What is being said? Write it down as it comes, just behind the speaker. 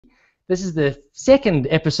This is the second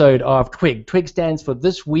episode of TWIG. TWIG stands for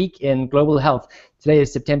This Week in Global Health. Today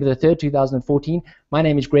is September the 3rd, 2014. My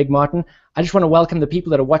name is Greg Martin. I just want to welcome the people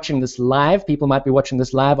that are watching this live. People might be watching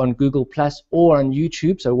this live on Google Plus or on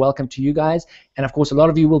YouTube, so welcome to you guys. And of course, a lot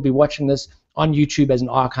of you will be watching this on YouTube as an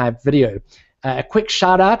archived video. A quick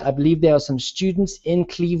shout out, I believe there are some students in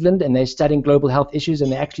Cleveland and they're studying global health issues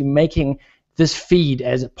and they're actually making this feed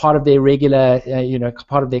as part of their regular,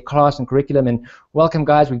 part of their class and curriculum. And welcome,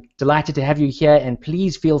 guys. We're delighted to have you here. And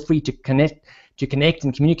please feel free to connect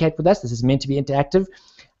and communicate with us. This is meant to be interactive.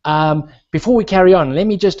 Before we carry on, let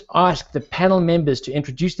me just ask the panel members to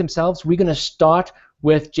introduce themselves. We're going to start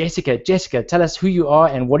with Jessica. Jessica, tell us who you are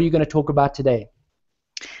and what are you going to talk about today?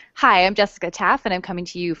 Hi, I'm Jessica Taff, and I'm coming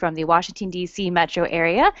to you from the Washington, D.C. metro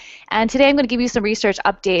area. And today I'm going to give you some research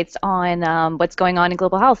updates on what's going on in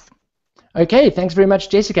global health. Okay, thanks very much,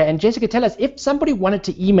 Jessica. And Jessica, tell us, if somebody wanted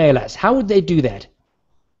to email us, how would they do that?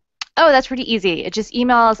 Oh, that's pretty easy. Just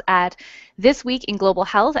email us at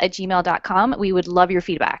thisweekinglobalhealth@gmail.com. We would love your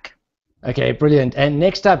feedback. Okay, brilliant. And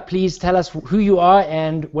next up, please tell us who you are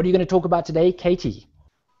and what are you going to talk about today, Katie?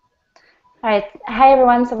 All right. Hi,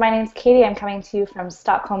 everyone. So my name is Katie. I'm coming to you from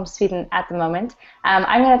Stockholm, Sweden at the moment.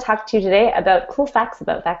 I'm going to talk to you today about cool facts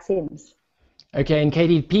about vaccines. Okay, and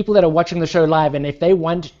Katie, people that are watching the show live, and if they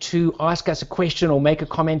want to ask us a question or make a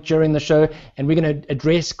comment during the show, and we're going to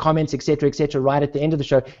address comments, etc., right at the end of the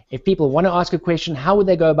show, if people want to ask a question, how would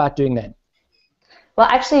they go about doing that? Well,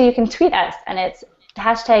 actually, you can tweet us, and it's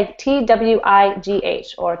hashtag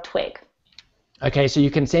TWIGH or TWIG. Okay, so you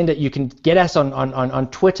can send it, you can get us on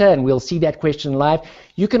Twitter, and we'll see that question live.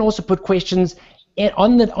 You can also put questions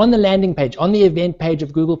on the landing page, on the event page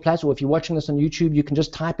of Google Plus, or if you're watching this on YouTube, you can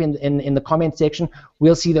just type in the comment section.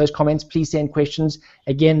 We'll see those comments. Please send questions.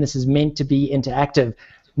 Again, this is meant to be interactive.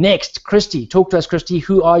 Next, Christy. Talk to us, Christy.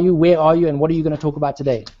 Who are you, where are you, and what are you going to talk about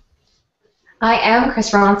today? I am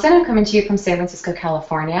Chris Ronson. I'm coming to you from San Francisco,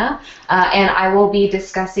 California, and I will be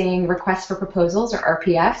discussing requests for proposals, or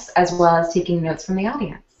RPFs, as well as taking notes from the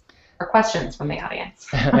audience, or questions from the audience.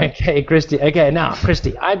 Okay, Christy. Okay, now,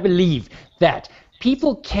 Christy, I believe that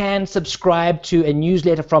people can subscribe to a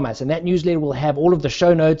newsletter from us, and that newsletter will have all of the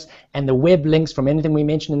show notes and the web links from anything we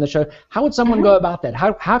mentioned in the show. How would someone go about that?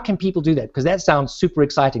 How can people do that? Because that sounds super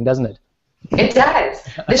exciting, doesn't it? It does.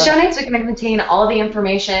 The show notes are going to contain all the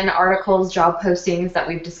information, articles, job postings that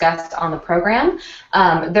we've discussed on the program.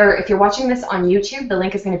 If you're watching this on YouTube, the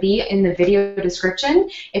link is going to be in the video description.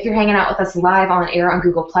 If you're hanging out with us live on air on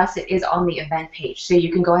Google Plus, it is on the event page. So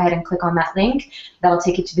you can go ahead and click on that link. That'll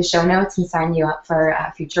take you to the show notes and sign you up for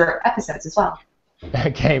future episodes as well.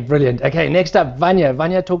 Okay, brilliant. Okay, next up, Vanya.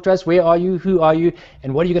 Vanya, talk to us. Where are you? Who are you?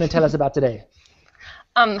 And what are you going to tell us about today?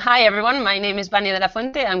 Hi everyone, my name is Vanya de la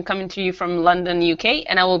Fuente. I'm coming to you from London, UK,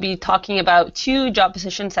 and I will be talking about 2 job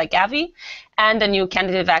positions at GAVI and a new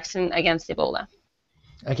candidate vaccine against Ebola.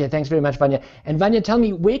 Okay, thanks very much, Vanya. And Vanya, tell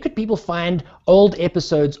me, where could people find old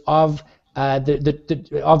episodes of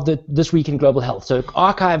This Week in Global Health? So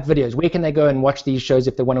archived videos, where can they go and watch these shows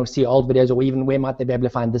if they want to see old videos, or even where might they be able to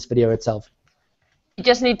find this video itself? You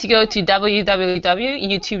just need to go to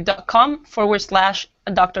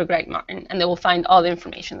www.youtube.com/Dr. Greg Martin, and they will find all the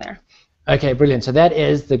information there. Okay, brilliant. So that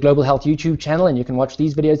is the Global Health YouTube channel, and you can watch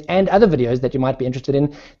these videos and other videos that you might be interested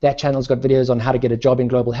in. That channel's got videos on how to get a job in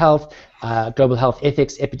global health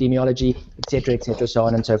ethics, epidemiology, etc., so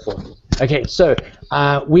on and so forth. Okay, so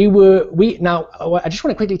now I just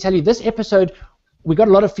want to quickly tell you, this episode, we got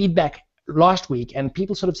a lot of feedback last week, and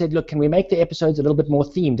people sort of said, look, can we make the episodes a little bit more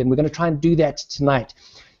themed? And we're going to try and do that tonight.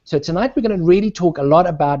 So tonight we're going to really talk a lot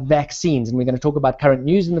about vaccines, and we're going to talk about current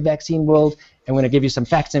news in the vaccine world, and we're going to give you some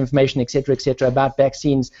facts and information, etc., about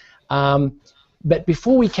vaccines. But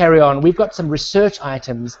before we carry on, we've got some research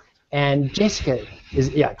items, and Jessica's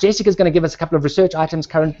going to give us a couple of research items,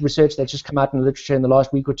 current research that's just come out in the literature in the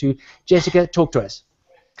last week or two. Jessica, talk to us.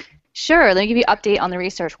 Sure, let me give you an update on the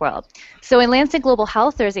research world. So in Lancet Global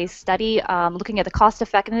Health, there's a study looking at the cost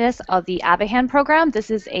effectiveness of the AVAHAN program. This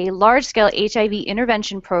is a large-scale HIV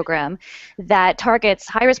intervention program that targets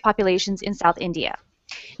high-risk populations in South India.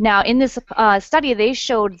 Now, in this study, they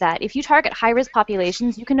showed that if you target high-risk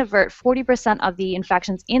populations, you can avert 40% of the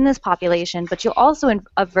infections in this population, but you'll also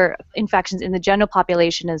avert infections in the general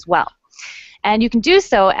population as well. And you can do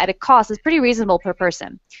so at a cost that's pretty reasonable per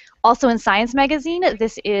person. Also in Science magazine,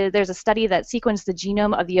 there's a study that sequenced the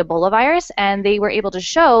genome of the Ebola virus, and they were able to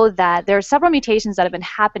show that there are several mutations that have been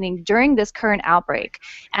happening during this current outbreak,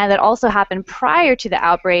 and that also happened prior to the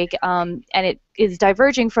outbreak, and it is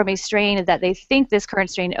diverging from a strain that they think this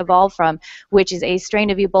current strain evolved from, which is a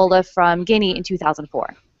strain of Ebola from Guinea in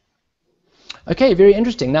 2004. Okay, very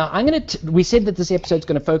interesting. Now, we said that this episode is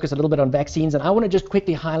going to focus a little bit on vaccines, and I want to just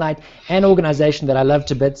quickly highlight an organization that I love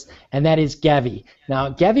to bits, and that is GAVI. Now,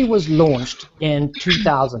 GAVI was launched in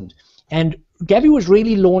 2000, and GAVI was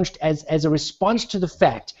really launched as a response to the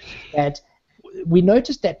fact that we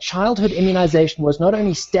noticed that childhood immunization was not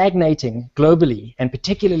only stagnating globally, and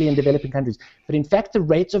particularly in developing countries, but in fact the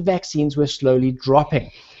rates of vaccines were slowly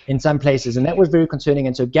dropping in some places, and that was very concerning.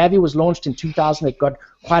 And so GAVI was launched in 2000. It got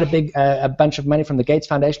quite a bunch of money from the Gates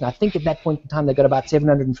Foundation. I think at that point in time they got about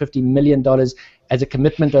 $750 million as a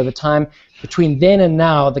commitment over time. Between then and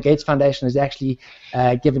now, the Gates Foundation has actually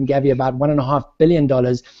given GAVI about $1.5 billion.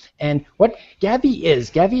 And what GAVI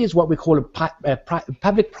is what we call a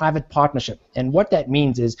public-private partnership. And what that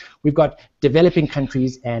means is we've got developing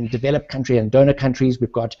countries and developed country and donor countries.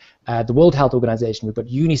 We've got the World Health Organization. We've got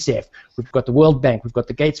UNICEF. We've got the World Bank. We've got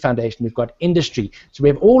the Gates Foundation. We've got industry. So we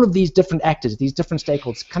have all of these different actors, these different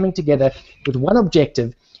stakeholders coming together with one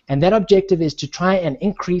objective, and that objective is to try and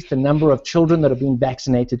increase the number of children that are being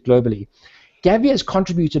vaccinated globally. GAVI has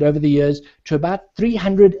contributed over the years to about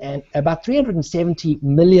 370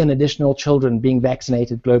 million additional children being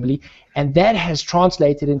vaccinated globally, and that has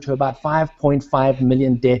translated into about 5.5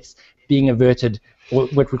 million deaths being averted, or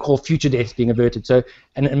what we call future deaths being averted. So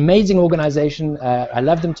an amazing organization. I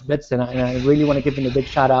love them to bits, and I really want to give them a big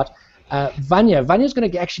shout out. Vanya's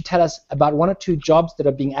going to actually tell us about one or two jobs that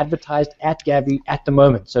are being advertised at GAVI at the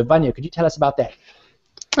moment. So Vanya, could you tell us about that?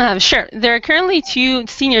 Sure. There are currently 2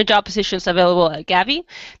 senior job positions available at GAVI.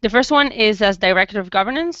 The first one is as Director of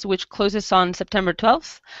Governance, which closes on September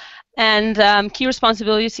 12th. And key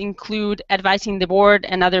responsibilities include advising the board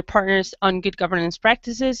and other partners on good governance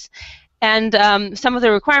practices. And some of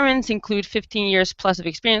the requirements include 15 years plus of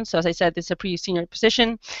experience. So as I said, this is a pretty senior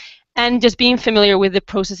position. And just being familiar with the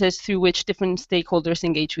processes through which different stakeholders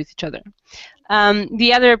engage with each other.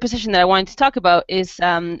 The other position that I wanted to talk about is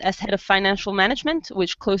as Head of Financial Management,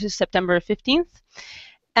 which closes September 15th.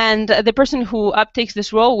 And the person who uptakes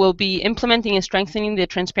this role will be implementing and strengthening the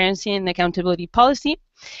transparency and accountability policy.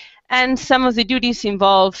 And some of the duties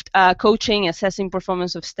involved coaching, assessing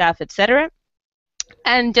performance of staff, etc.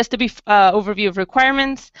 And just a brief overview of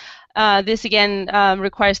requirements. This again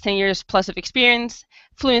requires 10 years plus of experience,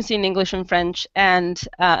 fluency in English and French, and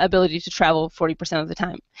ability to travel 40% of the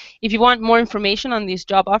time. If you want more information on these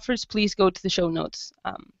job offers, please go to the show notes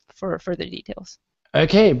for further details.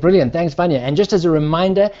 Okay, brilliant. Thanks, Vanya. And just as a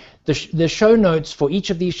reminder, the show notes for each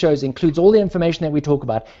of these shows includes all the information that we talk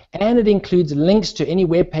about, and it includes links to any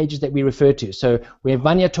web pages that we refer to. So where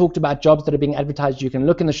Vanya talked about jobs that are being advertised, you can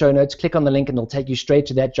look in the show notes, click on the link, and it'll take you straight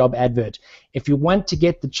to that job advert. If you want to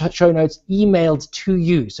get the show notes emailed to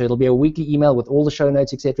you, so it'll be a weekly email with all the show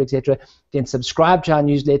notes, etc., then subscribe to our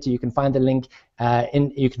newsletter. You can find the link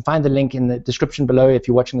you can find the link in the description below if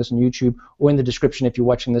you're watching this on YouTube, or in the description if you're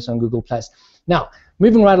watching this on Google+. Now,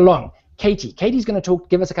 moving right along, Katie. Katie's going to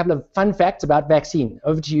give us a couple of fun facts about vaccine.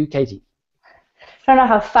 Over to you, Katie. I don't know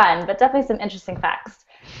how fun, but definitely some interesting facts.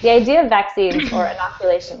 The idea of vaccines or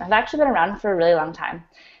inoculation have actually been around for a really long time.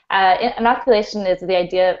 Inoculation is the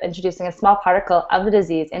idea of introducing a small particle of the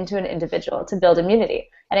disease into an individual to build immunity,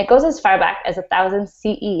 and it goes as far back as 1000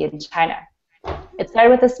 CE in China. It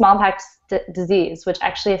started with a smallpox disease, which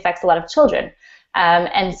actually affects a lot of children.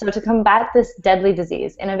 And so to combat this deadly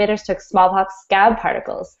disease, innovators took smallpox scab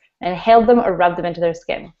particles and inhaled them or rubbed them into their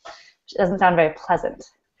skin, which doesn't sound very pleasant.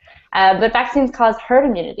 But vaccines cause herd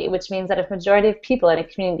immunity, which means that if a majority of people in a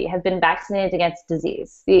community have been vaccinated against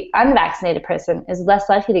disease, the unvaccinated person is less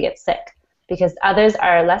likely to get sick because others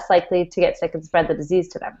are less likely to get sick and spread the disease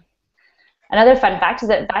to them. Another fun fact is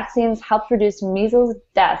that vaccines helped reduce measles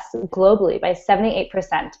deaths globally by 78%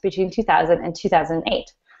 between 2000 and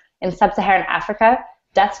 2008. In sub-Saharan Africa,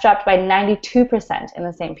 deaths dropped by 92% in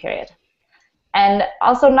the same period. And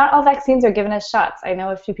also, not all vaccines are given as shots. I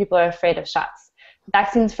know a few people are afraid of shots.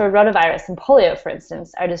 Vaccines for rotavirus and polio, for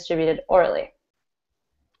instance, are distributed orally.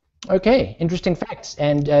 Okay, interesting facts.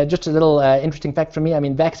 And just a little interesting fact for me, I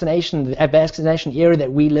mean, the vaccination era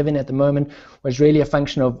that we live in at the moment was really a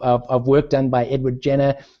function of work done by Edward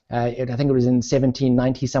Jenner. I think it was in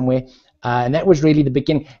 1790 somewhere. And that was really the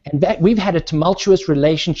beginning. And we've had a tumultuous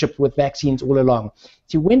relationship with vaccines all along.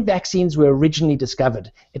 See, when vaccines were originally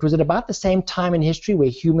discovered, it was at about the same time in history where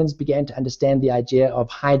humans began to understand the idea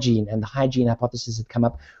of hygiene, and the hygiene hypothesis had come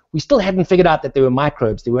up, we still hadn't figured out that there were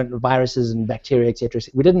microbes, there weren't viruses and bacteria, etc.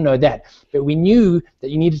 We didn't know that, but we knew that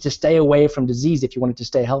you needed to stay away from disease if you wanted to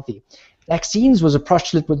stay healthy. Vaccines was a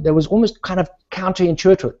postulate that was almost kind of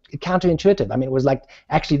counterintuitive. I mean, it was like,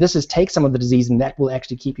 actually, this is take some of the disease and that will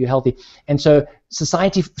actually keep you healthy. And so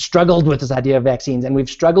society struggled with this idea of vaccines, and we've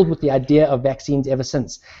struggled with the idea of vaccines ever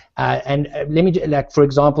since. Let me, like, for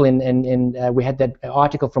example, we had that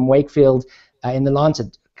article from Wakefield in the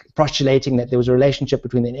Lancet postulating that there was a relationship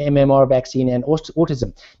between the MMR vaccine and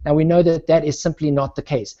autism. Now, we know that that is simply not the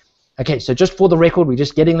case. Okay, so just for the record, we're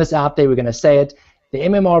just getting this out there, we're going to say it. The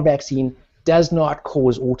MMR vaccine does not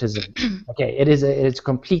cause autism. Okay, it's a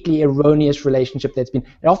completely erroneous relationship it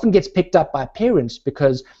often gets picked up by parents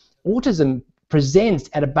because autism presents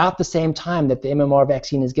at about the same time that the MMR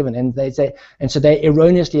vaccine is given, and so they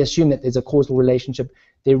erroneously assume that there's a causal relationship.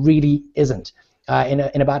 There really isn't.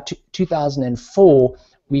 In about 2004,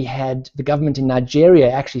 we had the government in Nigeria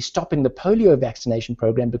actually stopping the polio vaccination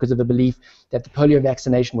program because of the belief that the polio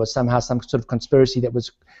vaccination was somehow some sort of conspiracy that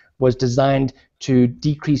was designed to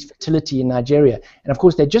decrease fertility in Nigeria. And of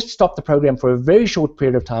course, they just stopped the program for a very short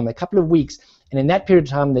period of time, a couple of weeks, and in that period of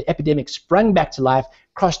time, the epidemic sprung back to life,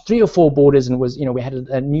 crossed 3 or 4 borders, and was, we had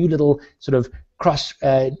a new little sort of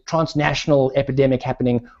transnational epidemic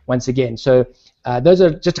happening once again. So those are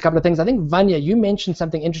just a couple of things. I think, Vanya, you mentioned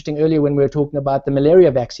something interesting earlier when we were talking about the malaria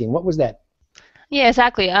vaccine. What was that? Yeah,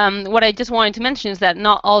 exactly. What I just wanted to mention is that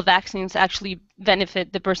not all vaccines actually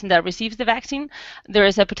benefit the person that receives the vaccine. There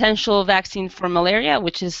is a potential vaccine for malaria,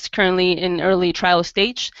 which is currently in early trial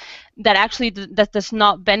stage, that actually that does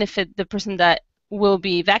not benefit the person that will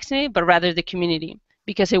be vaccinated, but rather the community,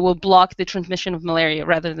 because it will block the transmission of malaria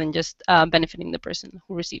rather than just benefiting the person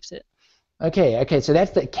who receives it. Okay, so that's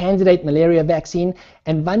the candidate malaria vaccine.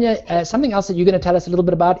 And Vanya, something else that you're going to tell us a little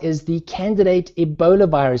bit about is the candidate Ebola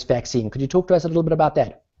virus vaccine. Could you talk to us a little bit about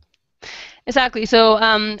that? Exactly. So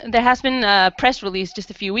there has been a press release just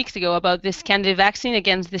a few weeks ago about this candidate vaccine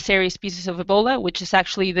against the Series species of Ebola, which is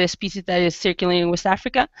actually the species that is circulating in West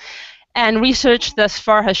Africa. And research thus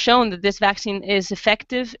far has shown that this vaccine is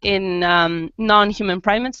effective in non-human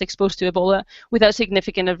primates exposed to Ebola without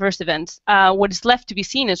significant adverse events. What is left to be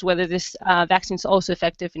seen is whether this vaccine is also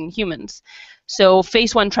effective in humans. So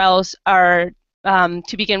phase 1 trials are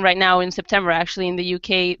to begin right now in September, actually, in the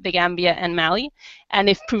UK, the Gambia, and Mali. And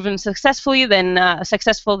if proven successful, then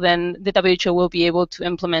the WHO will be able to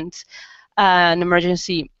implement an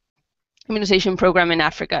emergency immunization program in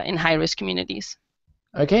Africa in high-risk communities.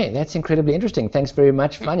 Okay, that's incredibly interesting. Thanks very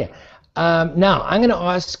much, Vanya. Now, I'm going to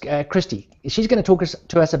ask Christy. She's going to talk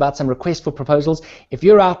to us about some requests for proposals. If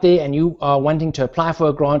you're out there and you are wanting to apply for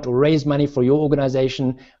a grant or raise money for your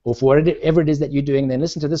organization or for whatever it is that you're doing, then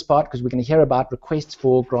listen to this part because we're going to hear about requests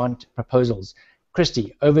for grant proposals.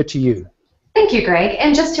 Christy, over to you. Thank you, Greg.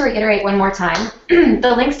 And just to reiterate one more time,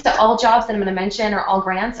 the links to all jobs that I'm going to mention or all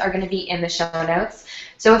grants are going to be in the show notes.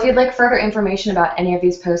 So if you'd like further information about any of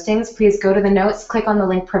these postings, please go to the notes, click on the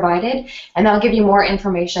link provided, and that'll give you more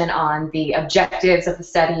information on the objectives of the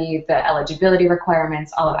study, the eligibility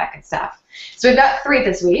requirements, all of that good stuff. So we've got 3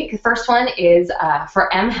 this week. The first one is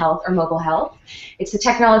for M-Health, or mobile health. It's the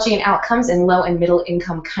technology and outcomes in low and middle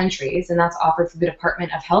income countries, and that's offered through the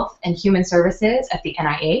Department of Health and Human Services at the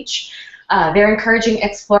NIH. They're encouraging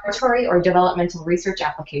exploratory or developmental research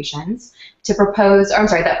applications that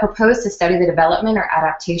propose to study the development or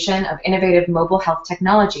adaptation of innovative mobile health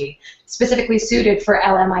technology specifically suited for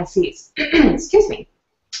LMICs. Excuse me.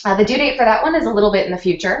 The due date for that one is a little bit in the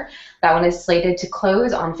future. That one is slated to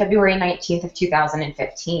close on February 19th of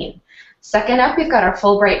 2015. Second up, we've got our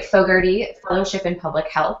Fulbright Fogarty Fellowship in Public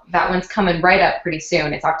Health. That one's coming right up pretty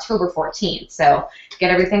soon. It's October 14th, so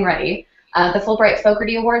get everything ready. The Fulbright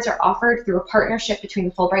Fogarty Awards are offered through a partnership between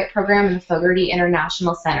the Fulbright Program and the Fogarty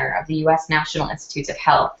International Center of the U.S. National Institutes of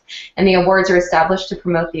Health. And the awards are established to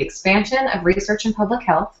promote the expansion of research in public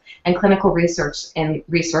health and clinical research in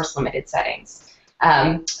resource-limited settings.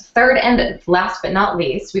 Third and last but not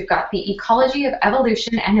least, we've got the Ecology of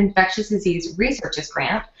Evolution and Infectious Disease Researchers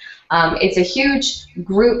Grant. It's a huge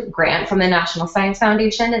group grant from the National Science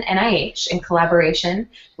Foundation and NIH in collaboration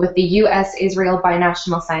with the U.S.-Israel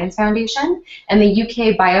Binational Science Foundation and the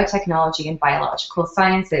UK Biotechnology and Biological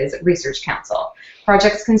Sciences Research Council.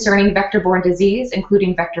 Projects concerning vector-borne disease,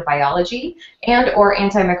 including vector biology and or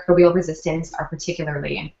antimicrobial resistance, are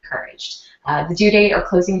particularly encouraged. The due date or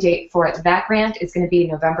closing date for that grant is going to be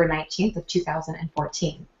November 19th of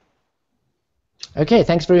 2014. Okay,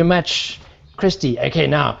 thanks very much, Christy. Okay,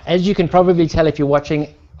 now, as you can probably tell if you're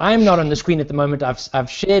watching, I'm not on the screen at the moment. I've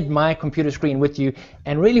shared my computer screen with you,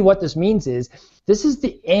 and really what this means is this is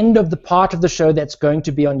the end of the part of the show that's going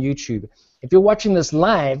to be on YouTube. If you're watching this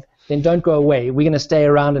live, then don't go away. We're going to stay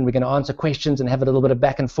around and we're going to answer questions and have a little bit of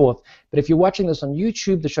back and forth. But if you're watching this on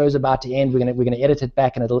YouTube, the show's about to end. We're going to edit it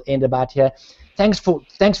back and it'll end about here. Thanks for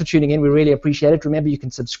tuning in. We really appreciate it. Remember, you can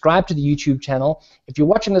subscribe to the YouTube channel. If you're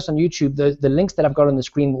watching this on YouTube, the links that I've got on the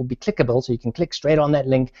screen will be clickable, so you can click straight on that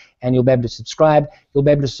link and you'll be able to subscribe. You'll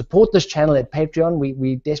be able to support this channel at Patreon.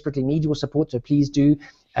 We desperately need your support, so please do.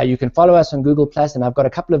 You can follow us on Google+, and I've got a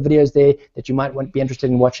couple of videos there that you might be interested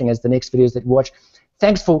in watching as the next videos that you watch.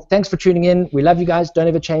 Thanks for tuning in. We love you guys. Don't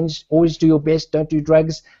ever change. Always do your best. Don't do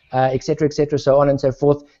drugs, etc., etc., so on and so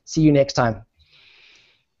forth. See you next time.